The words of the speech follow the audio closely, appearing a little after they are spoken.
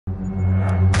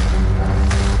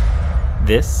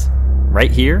This, right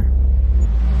here,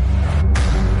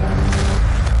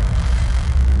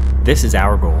 this is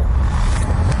our goal.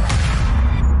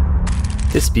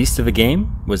 This beast of a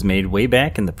game was made way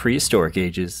back in the prehistoric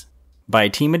ages by a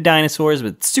team of dinosaurs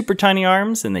with super tiny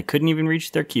arms and they couldn't even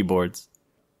reach their keyboards.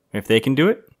 If they can do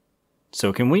it,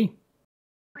 so can we.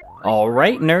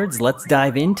 Alright nerds, let's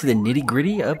dive into the nitty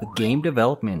gritty of game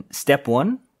development. Step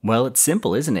 1, well it's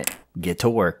simple isn't it? Get to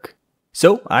work.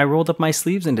 So I rolled up my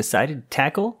sleeves and decided to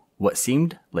tackle what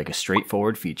seemed like a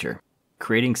straightforward feature.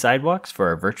 Creating sidewalks for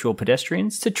our virtual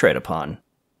pedestrians to tread upon.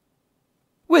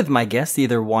 With my guests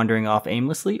either wandering off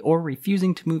aimlessly or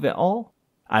refusing to move at all,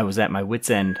 I was at my wit's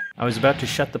end. I was about to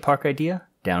shut the park idea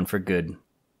down for good.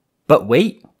 But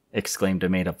wait, exclaimed a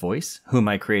made-up voice, whom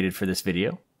I created for this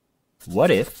video.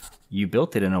 What if you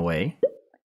built it in a way,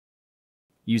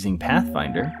 using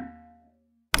Pathfinder,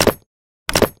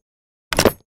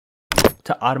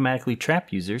 to automatically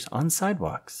trap users on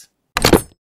sidewalks?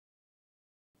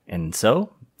 And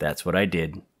so, that's what I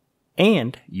did.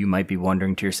 And you might be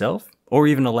wondering to yourself, or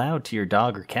even aloud to your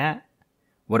dog or cat,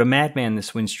 what a madman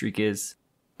this win streak is.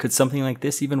 Could something like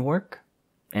this even work?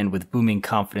 And with booming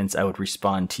confidence I would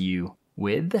respond to you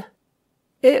with,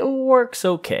 it works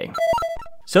okay.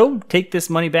 So take this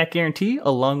money back guarantee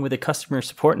along with a customer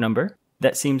support number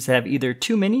that seems to have either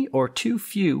too many or too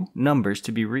few numbers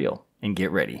to be real, and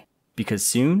get ready. Because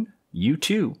soon, you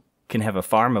too can have a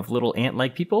farm of little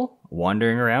ant-like people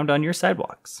wandering around on your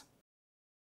sidewalks.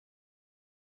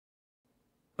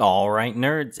 Alright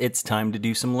nerds, it's time to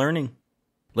do some learning.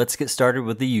 Let's get started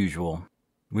with the usual.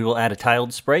 We will add a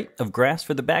tiled sprite of grass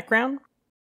for the background,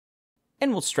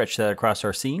 and we'll stretch that across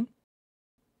our scene.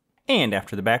 And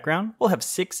after the background, we'll have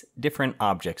 6 different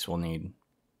objects we'll need.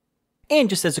 And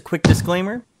just as a quick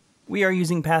disclaimer, we are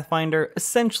using Pathfinder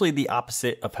essentially the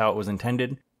opposite of how it was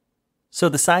intended. So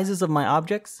the sizes of my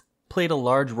objects played a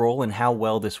large role in how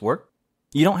well this worked.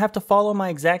 You don't have to follow my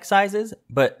exact sizes,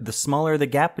 but the smaller the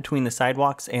gap between the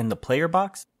sidewalks and the player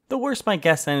box, the worse my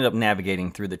guests ended up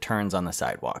navigating through the turns on the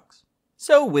sidewalks.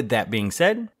 So with that being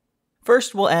said,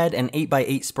 first we'll add an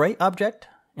 8x8 sprite object,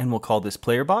 and we'll call this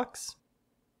player box.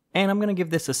 And I'm going to give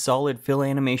this a solid fill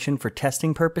animation for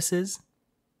testing purposes,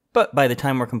 but by the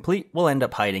time we're complete, we'll end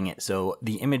up hiding it, so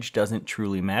the image doesn't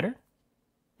truly matter.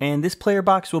 And this player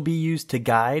box will be used to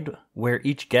guide where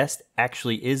each guest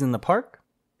actually is in the park.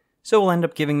 So we'll end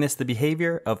up giving this the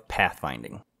behavior of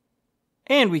pathfinding.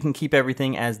 And we can keep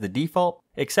everything as the default,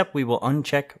 except we will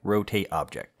uncheck rotate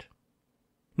object.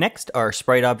 Next, our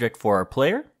sprite object for our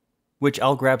player, which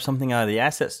I'll grab something out of the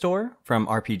asset store from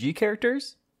RPG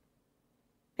characters.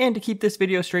 And to keep this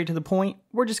video straight to the point,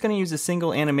 we're just going to use a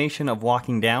single animation of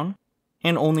walking down,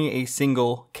 and only a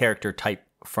single character type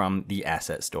from the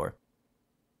asset store.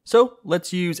 So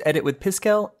let's use edit with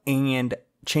Piskel and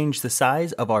change the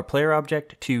size of our player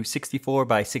object to 64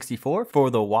 by 64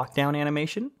 for the walk down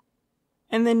animation,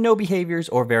 and then no behaviors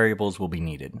or variables will be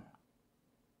needed.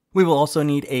 We will also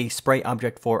need a sprite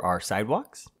object for our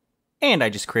sidewalks, and I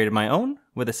just created my own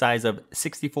with a size of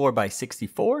 64 by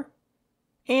 64,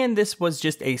 and this was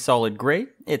just a solid gray.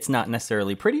 It's not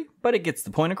necessarily pretty, but it gets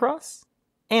the point across.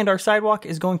 And our sidewalk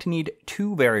is going to need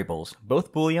 2 variables,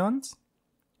 both booleans,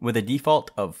 with a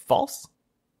default of false.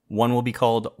 One will be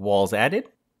called walls added,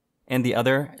 and the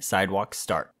other sidewalk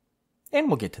start. And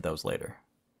we'll get to those later.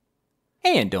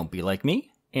 And don't be like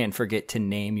me, and forget to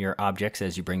name your objects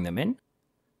as you bring them in.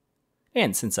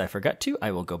 And since I forgot to,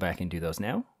 I will go back and do those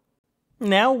now.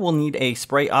 Now we'll need a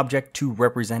sprite object to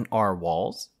represent our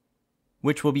walls,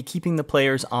 which will be keeping the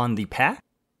players on the path.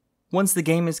 Once the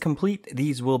game is complete,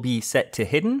 these will be set to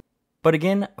hidden. But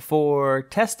again, for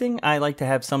testing, I like to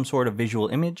have some sort of visual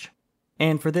image.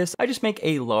 And for this, I just make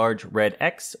a large red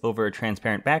X over a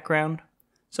transparent background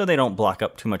so they don't block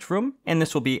up too much room. And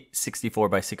this will be 64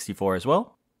 by 64 as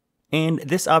well. And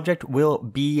this object will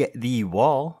be the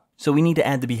wall. So we need to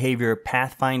add the behavior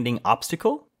pathfinding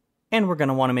obstacle. And we're going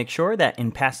to want to make sure that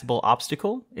impassable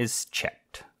obstacle is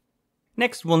checked.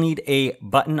 Next, we'll need a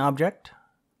button object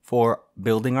for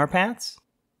building our paths.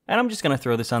 And I'm just going to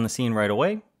throw this on the scene right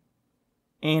away.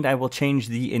 And I will change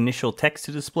the initial text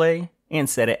to display and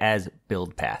set it as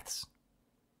build paths.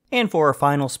 And for our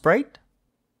final sprite,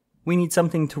 we need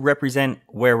something to represent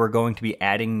where we're going to be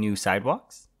adding new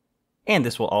sidewalks. And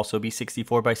this will also be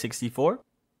 64 by 64.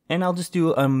 And I'll just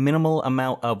do a minimal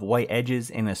amount of white edges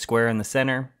in a square in the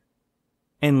center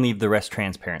and leave the rest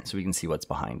transparent so we can see what's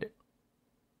behind it.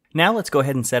 Now let's go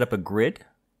ahead and set up a grid.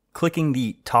 Clicking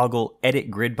the toggle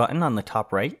edit grid button on the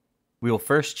top right, we will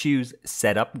first choose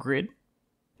set up grid.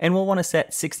 And we'll want to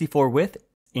set 64 width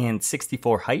and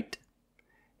 64 height,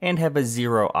 and have a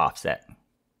 0 offset.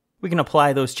 We can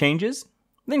apply those changes,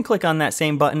 Then click on that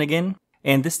same button again,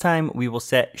 and this time we will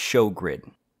set Show Grid.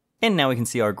 And now we can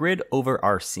see our grid over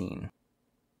our scene.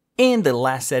 And the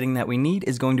last setting that we need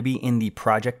is going to be in the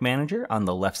Project Manager on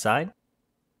the left side.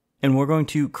 And we're going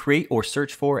to create or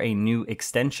search for a new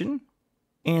extension.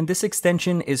 And this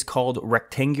extension is called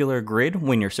Rectangular Grid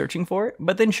when you're searching for it,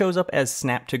 but then shows up as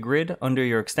Snap to Grid under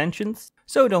your extensions,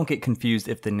 so don't get confused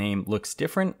if the name looks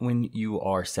different when you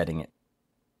are setting it.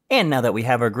 And now that we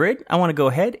have our grid, I want to go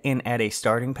ahead and add a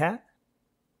starting path,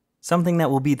 something that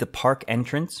will be the park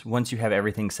entrance once you have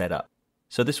everything set up.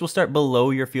 So this will start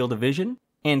below your field of vision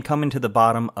and come into the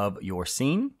bottom of your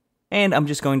scene, and I'm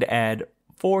just going to add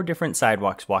 4 different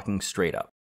sidewalks walking straight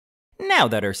up. Now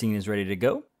that our scene is ready to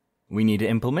go, we need to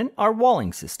implement our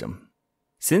walling system.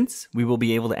 Since we will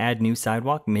be able to add new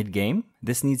sidewalk mid-game,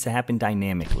 this needs to happen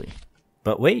dynamically.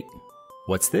 But wait,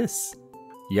 what's this?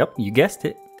 Yep, you guessed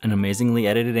it, an amazingly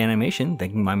edited animation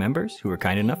thanking my members who were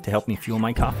kind enough to help me fuel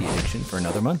my coffee addiction for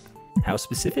another month. How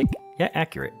specific, yet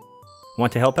accurate.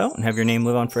 Want to help out and have your name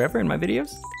live on forever in my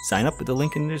videos? Sign up with the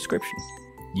link in the description.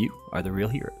 You are the real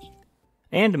heroes.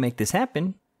 And to make this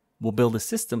happen, we'll build a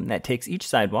system that takes each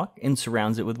sidewalk and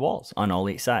surrounds it with walls on all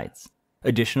 8 sides.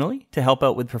 Additionally, to help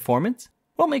out with performance,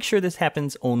 we'll make sure this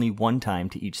happens only 1 time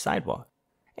to each sidewalk.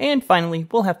 And finally,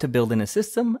 we'll have to build in a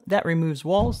system that removes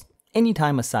walls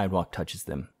anytime a sidewalk touches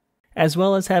them, as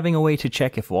well as having a way to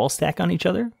check if walls stack on each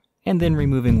other, and then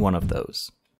removing one of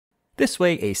those. This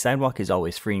way, a sidewalk is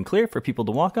always free and clear for people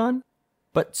to walk on,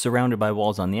 but surrounded by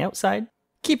walls on the outside,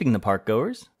 keeping the park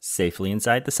goers safely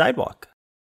inside the sidewalk.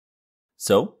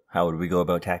 So, how would we go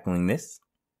about tackling this?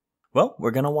 Well,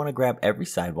 we're going to want to grab every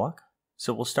sidewalk,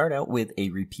 so we'll start out with a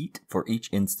repeat for each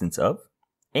instance of,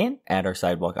 and add our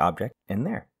sidewalk object in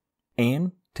there.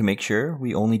 And to make sure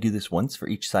we only do this once for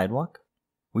each sidewalk,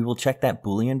 we will check that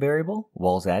Boolean variable,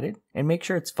 walls added, and make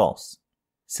sure it's false.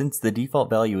 Since the default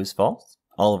value is false,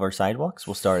 all of our sidewalks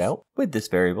will start out with this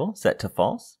variable set to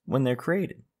false when they're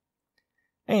created.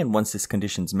 And once this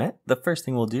condition's met, the first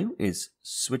thing we'll do is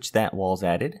switch that walls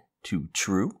added to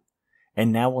true,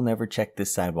 and now we'll never check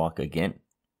this sidewalk again.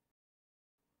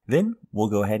 Then we'll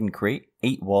go ahead and create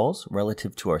 8 walls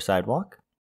relative to our sidewalk,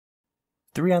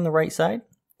 3 on the right side,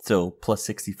 so plus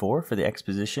 64 for the X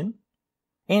position,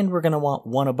 and we're going to want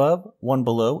 1 above, 1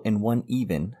 below, and 1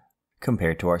 even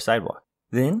compared to our sidewalk.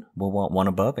 Then we'll want 1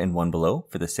 above and 1 below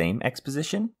for the same X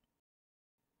position,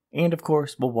 and of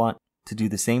course we'll want to do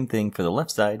the same thing for the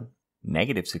left side,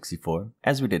 negative 64,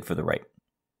 as we did for the right.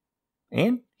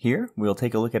 And here, we'll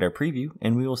take a look at our preview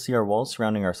and we will see our walls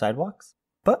surrounding our sidewalks,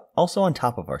 but also on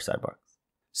top of our sidewalks.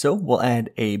 So we'll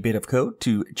add a bit of code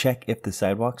to check if the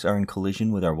sidewalks are in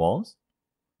collision with our walls.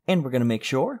 And we're going to make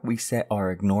sure we set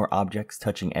our ignore objects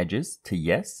touching edges to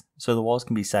yes, so the walls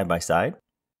can be side by side.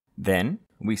 Then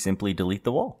we simply delete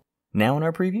the wall. Now in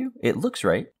our preview, it looks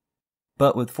right,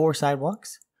 but with 4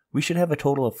 sidewalks, we should have a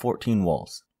total of 14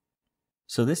 walls.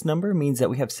 So this number means that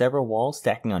we have several walls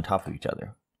stacking on top of each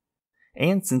other.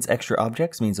 And since extra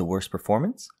objects means a worse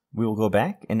performance, we will go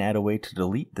back and add a way to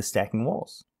delete the stacking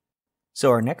walls.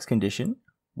 So our next condition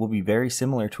will be very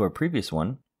similar to our previous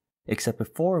one, except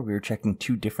before we were checking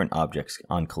 2 different objects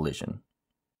on collision.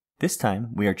 This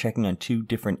time we are checking on 2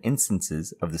 different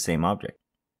instances of the same object.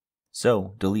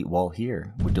 So delete wall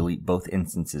here would delete both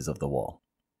instances of the wall.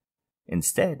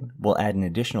 Instead, we'll add an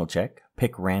additional check,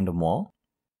 pick random wall,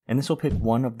 and this will pick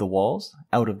one of the walls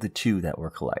out of the 2 that we're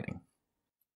colliding.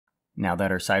 Now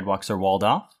that our sidewalks are walled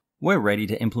off, we're ready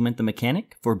to implement the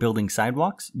mechanic for building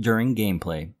sidewalks during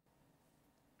gameplay.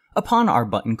 Upon our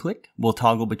button click, we'll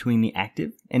toggle between the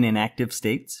active and inactive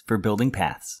states for building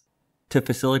paths. To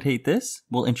facilitate this,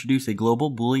 we'll introduce a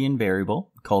global Boolean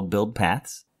variable called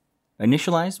buildPaths,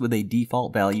 initialized with a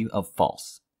default value of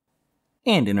false.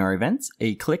 And in our events,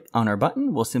 a click on our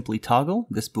button will simply toggle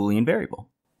this Boolean variable.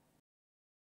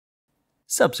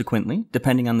 Subsequently,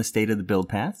 depending on the state of the build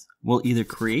paths, we'll either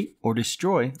create or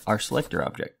destroy our selector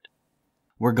object.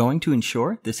 We're going to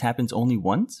ensure this happens only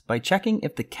once by checking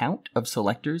if the count of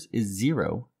selectors is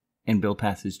 0 and build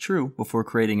path is true before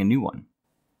creating a new one.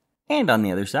 And on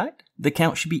the other side, the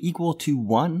count should be equal to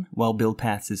 1 while build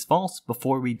paths is false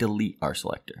before we delete our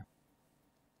selector.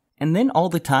 And then all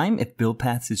the time, if build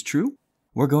paths is true,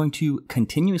 we're going to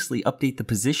continuously update the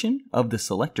position of the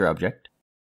selector object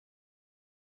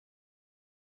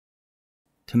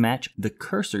to match the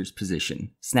cursor's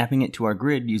position, snapping it to our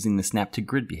grid using the snap to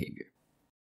grid behavior.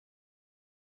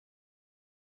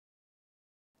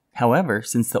 However,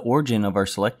 since the origin of our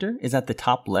selector is at the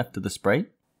top left of the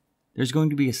sprite, there's going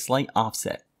to be a slight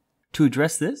offset. To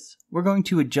address this, we're going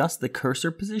to adjust the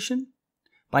cursor position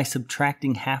by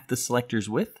subtracting half the selector's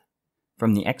width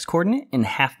from the x coordinate and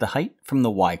half the height from the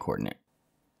y coordinate.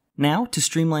 Now, to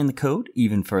streamline the code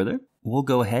even further, we'll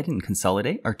go ahead and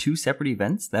consolidate our two separate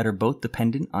events that are both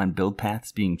dependent on build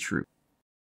paths being true.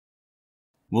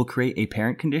 We'll create a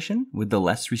parent condition with the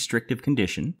less restrictive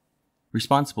condition,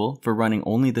 responsible for running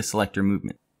only the selector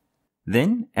movement.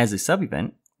 Then, as a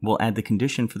sub-event, we'll add the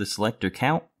condition for the selector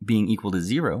count being equal to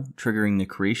 0, triggering the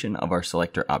creation of our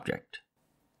selector object.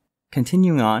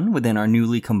 Continuing on within our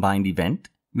newly combined event,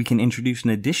 we can introduce an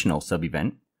additional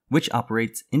sub-event, which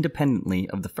operates independently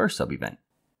of the first sub-event.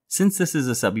 Since this is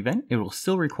a sub-event, it will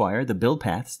still require the build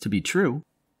paths to be true,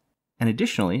 and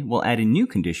additionally, we'll add a new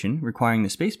condition requiring the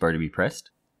spacebar to be pressed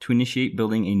to initiate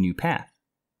building a new path.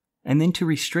 And then to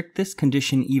restrict this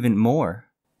condition even more,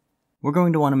 we're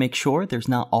going to want to make sure there's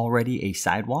not already a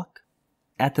sidewalk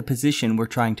at the position we're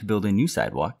trying to build a new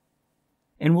sidewalk,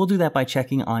 and we'll do that by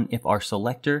checking on if our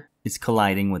selector is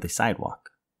colliding with a sidewalk.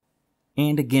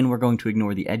 And again, we're going to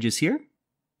ignore the edges here,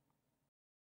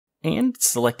 and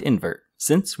select invert,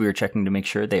 since we are checking to make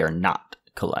sure they are not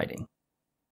colliding.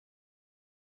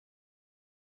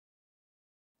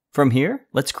 From here,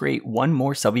 let's create one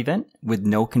more sub-event with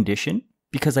no condition,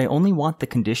 because I only want the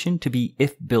condition to be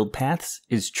if build paths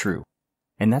is true,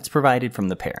 and that's provided from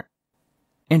the parent.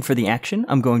 And for the action,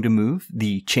 I'm going to move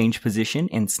the change position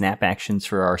and snap actions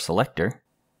for our selector.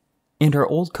 And our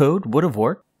old code would have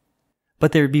worked,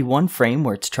 but there would be one frame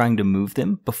where it's trying to move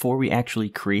them before we actually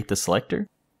create the selector,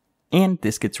 and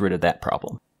this gets rid of that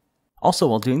problem. Also,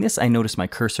 while doing this, I noticed my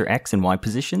cursor X and Y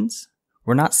positions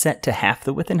were not set to half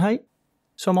the width and height,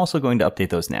 so I'm also going to update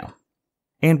those now.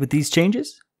 And with these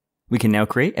changes, we can now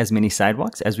create as many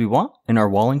sidewalks as we want, and our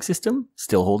walling system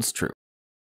still holds true.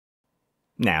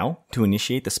 Now, to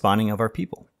initiate the spawning of our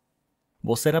people,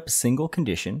 we'll set up a single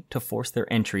condition to force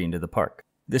their entry into the park.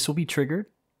 This will be triggered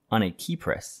on a key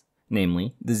press,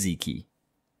 namely the Z key.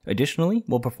 Additionally,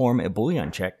 we'll perform a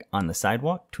Boolean check on the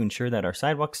sidewalk to ensure that our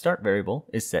sidewalk start variable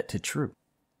is set to true.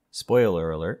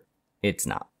 Spoiler alert, it's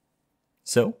not.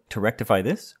 So, to rectify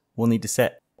this, we'll need to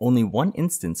set only one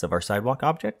instance of our sidewalk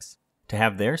objects to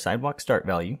have their sidewalk start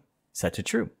value set to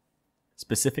true.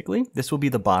 Specifically, this will be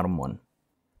the bottom one.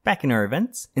 Back in our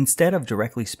events, instead of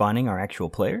directly spawning our actual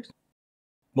players,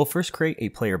 we'll first create a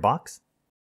player box,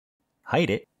 hide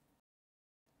it,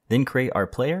 then create our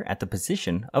player at the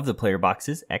position of the player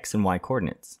box's X and Y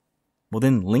coordinates. We'll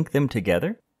then link them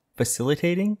together,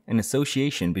 facilitating an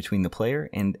association between the player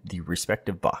and the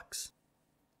respective box.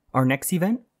 Our next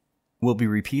event will be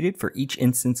repeated for each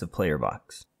instance of player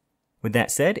box. With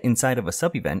that said, inside of a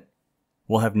sub-event,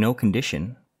 we'll have no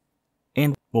condition,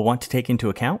 and we'll want to take into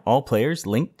account all players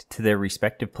linked to their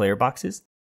respective player boxes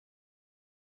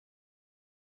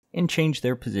and change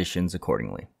their positions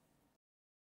accordingly.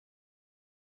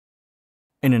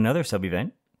 In another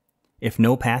sub-event, if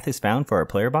no path is found for our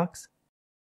player box,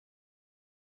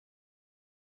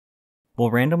 we'll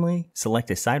randomly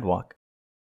select a sidewalk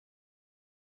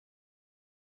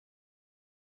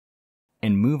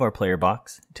and move our player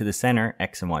box to the center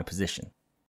X and Y position.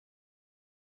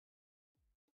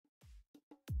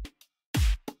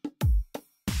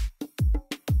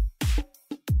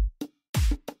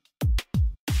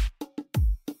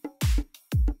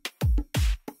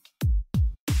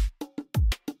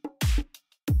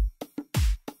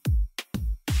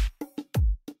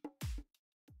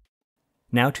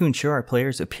 Now, to ensure our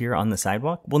players appear on the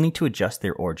sidewalk, we'll need to adjust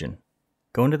their origin.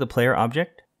 Go into the player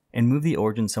object and move the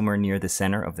origin somewhere near the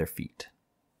center of their feet.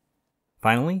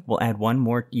 Finally, we'll add one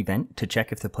more event to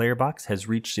check if the player box has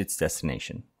reached its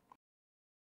destination.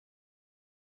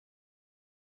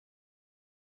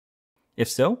 If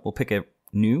so, we'll pick a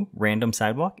new random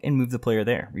sidewalk and move the player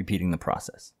there, repeating the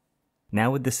process.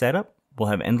 Now with this setup, we'll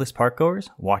have endless parkgoers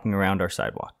walking around our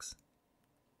sidewalks.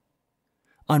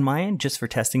 On my end, just for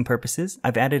testing purposes,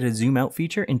 I've added a zoom out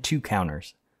feature and two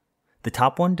counters. The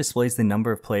top one displays the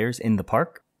number of players in the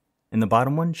park, and the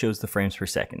bottom one shows the frames per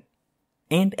second.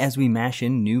 And as we mash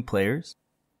in new players,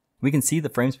 we can see the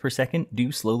frames per second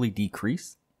do slowly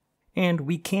decrease, and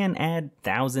we can add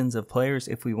thousands of players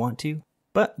if we want to,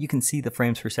 but you can see the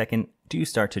frames per second do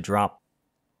start to drop,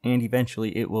 and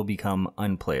eventually it will become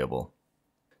unplayable.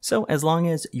 So as long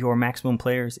as your maximum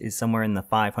players is somewhere in the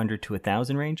 500 to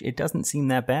 1,000 range, it doesn't seem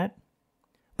that bad,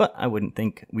 but I wouldn't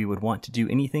think we would want to do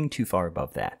anything too far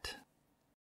above that.